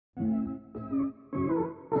Arrived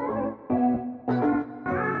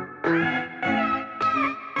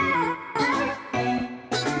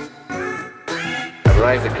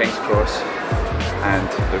at King's Cross and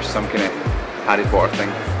there's some kind of Harry Potter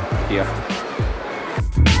thing here.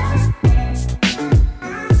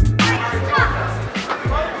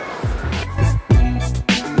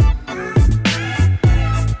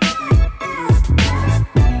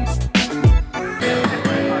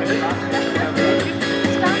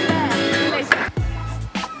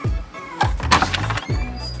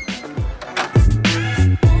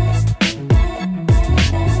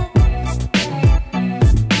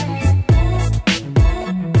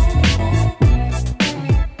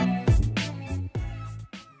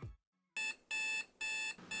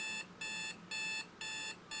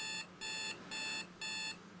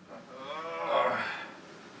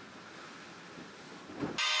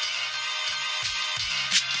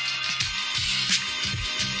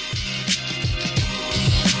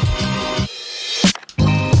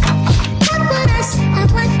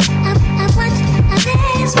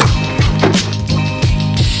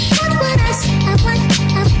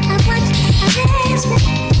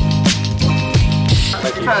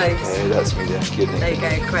 Hi. Hey, that's me there. Good. There you go,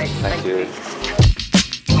 great. Thank you.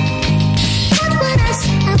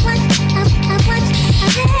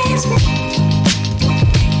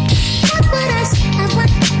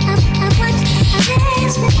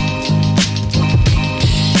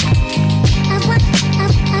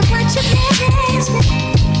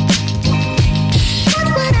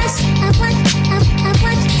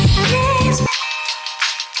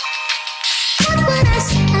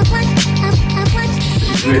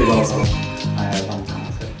 It's really well done.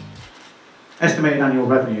 Fantastic. Estimated annual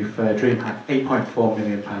revenue for DreamHack, £8.4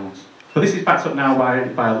 million. But this is backed up now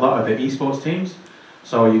by a lot of the esports teams.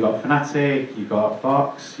 So you've got Fnatic, you've got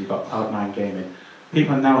Fox, you've got Cloud9 Gaming.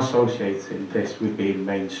 People are now associating this with being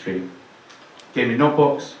mainstream. Gaming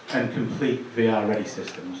notebooks and complete VR ready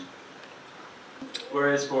systems.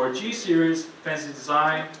 Whereas for G series, fancy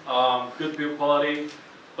design, good build quality,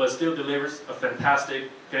 but still delivers a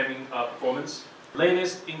fantastic gaming performance.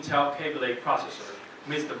 Latest Intel Kaby Lake processor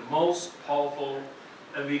meets the most powerful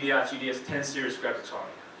NVIDIA GTX 10 series graphics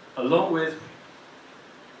card, along with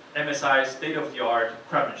MSI state-of-the-art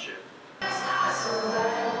craftsmanship.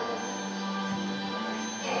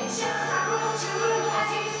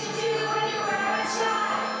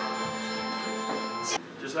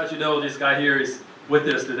 Just to let you know, this guy here is with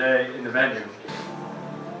us today in the venue.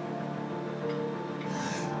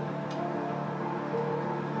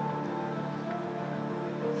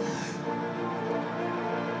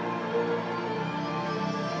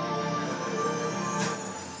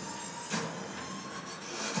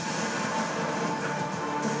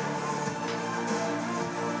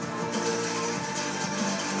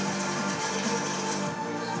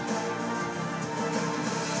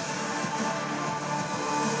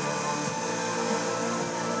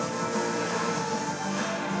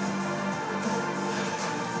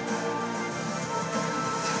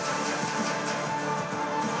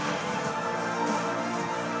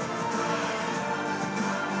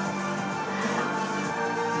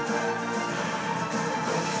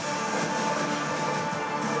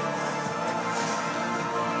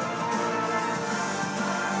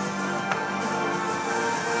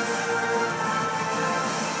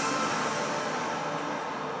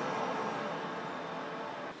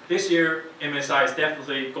 This year, MSI is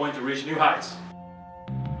definitely going to reach new heights.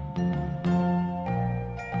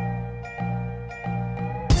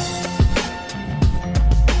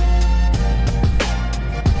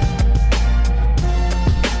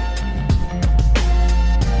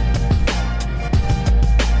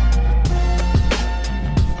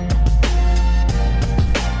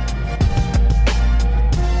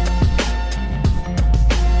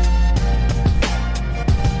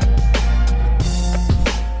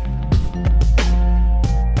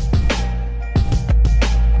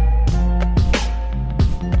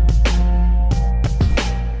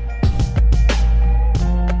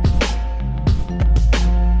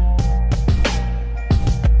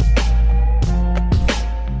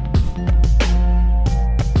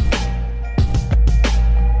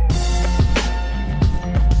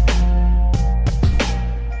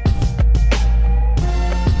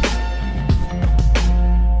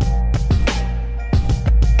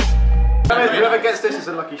 Whoever gets this is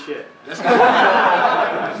a lucky shit.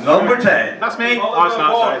 Number 10. That's me. Oh, it's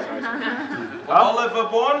not. Sorry. Oliver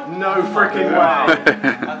Bourne? No freaking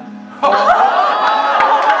way.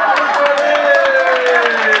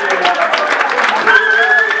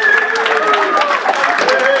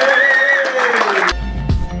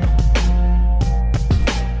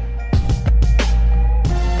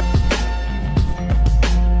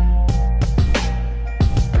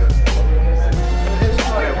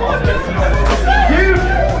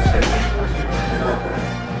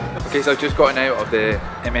 Okay, so I've just gotten out of the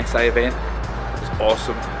MSI event. It was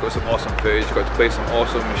awesome, got some awesome footage, got to play some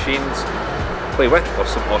awesome machines, play with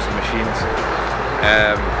some awesome machines.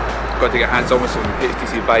 Got to get hands on with some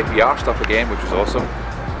HTC Vive VR stuff again, which was awesome.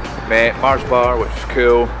 Met Marzbar, which was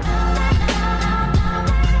cool.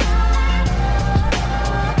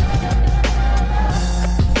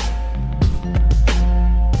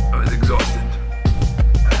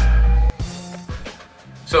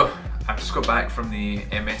 So, I've just got back from the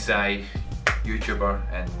MSI Youtuber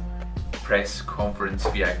and Press Conference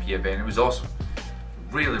VIP event. It was awesome.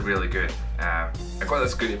 Really, really good. I got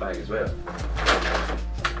this goodie bag as well.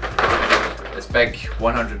 This big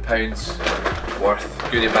 £100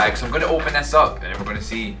 worth goodie bag. So I'm going to open this up and we're going to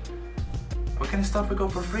see what kind of stuff we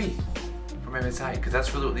got for free from MSI, because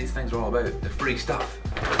that's really what these things are all about, the free stuff.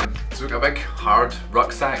 So we've got a big hard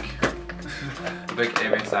rucksack, a big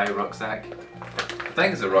MSI rucksack. I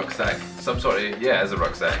think it's a rucksack, some sort of, yeah, it is a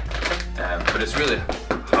rucksack, but it's really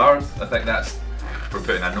hard. I think that's for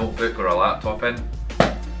putting a notebook or a laptop in.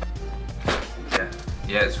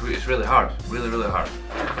 Yeah, it's really hard, really hard.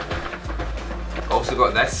 Also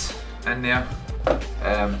got this in there,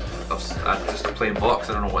 just a plain box,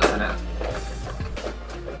 I don't know what's in it.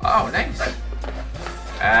 Oh, nice.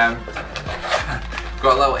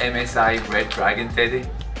 Got a little MSI Red Dragon teddy,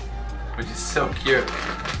 which is so cute.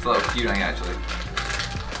 It's a little keyring actually.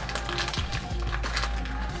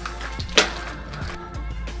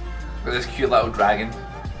 Got this cute little dragon,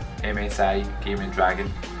 MSI gaming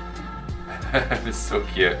dragon. It's so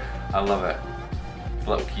cute, I love it. It's a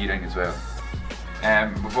little keyring as well.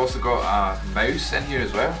 We've also got a mouse in here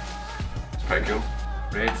as well. It's pretty cool.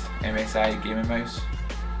 Red MSI gaming mouse.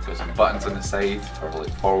 Got some buttons on the side for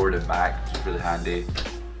like forward and back, which is really handy.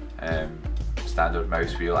 Standard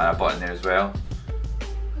mouse wheel and a button there as well.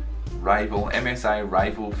 MSI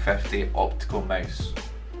Rival 50 optical mouse.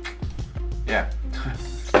 Yeah.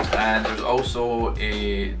 And there's also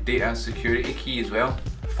a data security key as well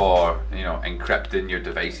for, you know, encrypting your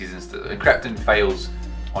devices and encrypting files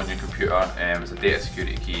on your computer. It's a data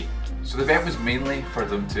security key. So the event was mainly for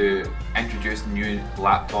them to introduce new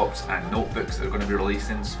laptops and notebooks that are going to be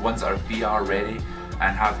releasing, ones that are VR ready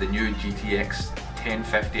and have the new GTX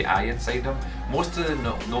 1050i inside them. Most of the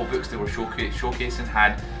notebooks they were showcasing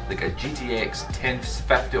had like a GTX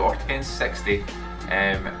 1050 or 1060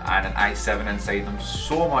 and an i7 inside them.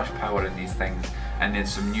 So much power in these things, and then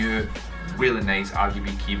some new really nice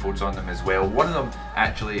RGB keyboards on them as well. One of them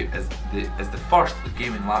actually is the first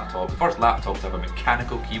gaming laptop, the first laptop to have a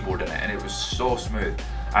mechanical keyboard in it, and it was so smooth.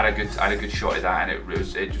 I had a good shot of that, and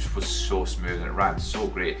it just was so smooth and it ran so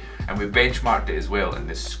great. And we benchmarked it as well, and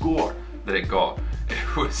the score that it got,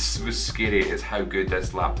 it was scary as how good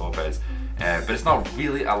this laptop is. But it's not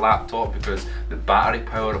really a laptop because the battery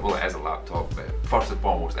power, well, it is a laptop, first and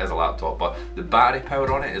foremost it is a laptop, but the battery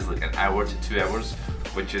power on it is like an hour to 2 hours,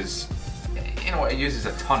 which is, you know, it uses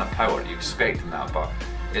a ton of power, you're expecting that, but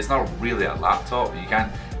it's not really a laptop. You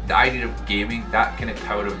can't, the idea of gaming, that kind of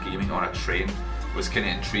power of gaming on a train was kind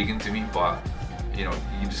of intriguing to me, but you know,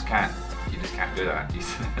 you just can't do that.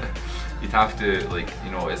 You'd have to, like, you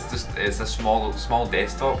know, it's a small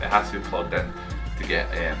desktop, it has to be plugged in to get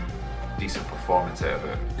decent performance out of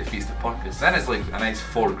it. Defeats the purpose. Then it's like a nice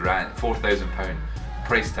 £4,000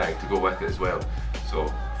 price tag to go with it as well.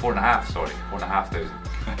 So 4,500.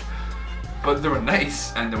 But they were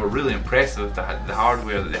nice and they were really impressive. The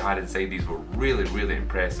hardware that they had inside these were really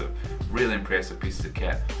impressive. Really impressive pieces of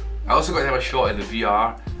kit. I also got to have a shot of the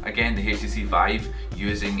VR, again the HTC Vive,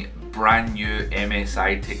 using brand new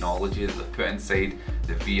MSI technology that they've put inside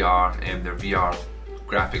the VR and their VR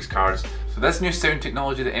graphics cards. So this new sound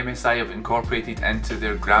technology that MSI have incorporated into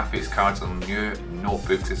their graphics cards on new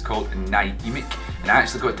notebooks is called Nahimic, and I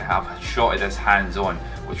actually got to have a shot of this hands-on,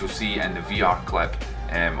 which you'll see in the VR clip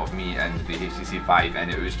of me and the HTC Vive, and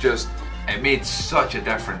it made such a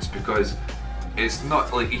difference because it's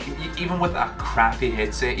not like, even with a crappy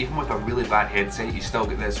headset, even with a really bad headset, you still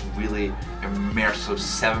get this really immersive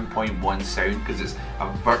 7.1 sound, because it's a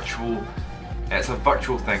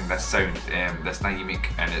virtual thing, this sound, this Nahimic,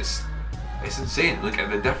 and it's insane. Look,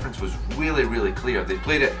 the difference was really clear. They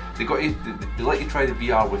played it, they let you try the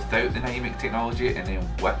VR without the Nahimic technology and then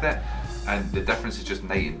with it, and the difference is just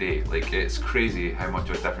night and day. Like, it's crazy how much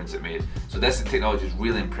of a difference it made. So this technology is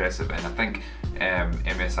really impressive, and I think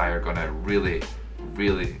MSI are going to really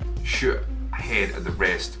shoot ahead of the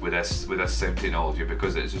rest with this sound technology,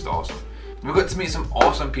 because it's just awesome. We got to meet some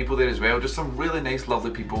awesome people there as well, just some really nice, lovely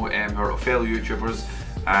people who are fellow YouTubers,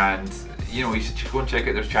 and you know, you should go and check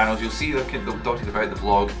out their channels. You'll see they'll talk about the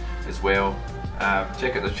vlog as well.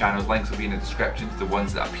 Check out their channels, links will be in the description to the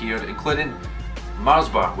ones that appeared, including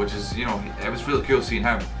Marzbar, which is, you know, it was really cool seeing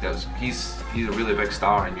him. He's a really big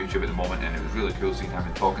star on YouTube at the moment, and it was really cool seeing him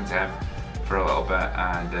and talking to him for a little bit,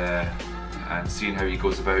 and seeing how he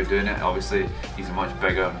goes about doing it. Obviously, he's a much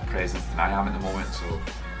bigger presence than I am at the moment, so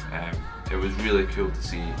it was really cool to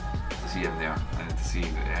see him there and to see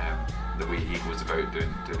the way he goes about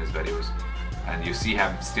doing his videos. And you see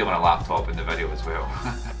him stealing a laptop in the video as well,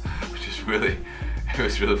 which is really, it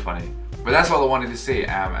was really funny. But that's all I wanted to say,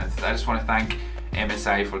 and I just want to thank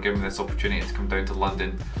MSI for giving me this opportunity to come down to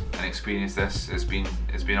London and experience this. It's been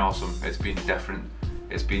awesome. It's been different.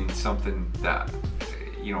 It's been something that,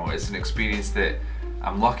 you know, it's an experience that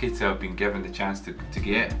I'm lucky to have been given the chance to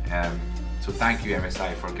get. So thank you,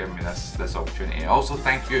 MSI, for giving me this opportunity. Also,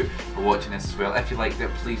 thank you for watching this as well. If you liked it,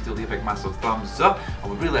 please do leave a big massive thumbs up. I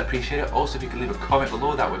would really appreciate it. Also, if you could leave a comment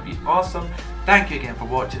below, that would be awesome. Thank you again for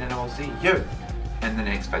watching, and I will see you in the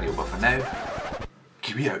next video. But for now,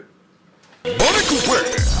 Kiwi out.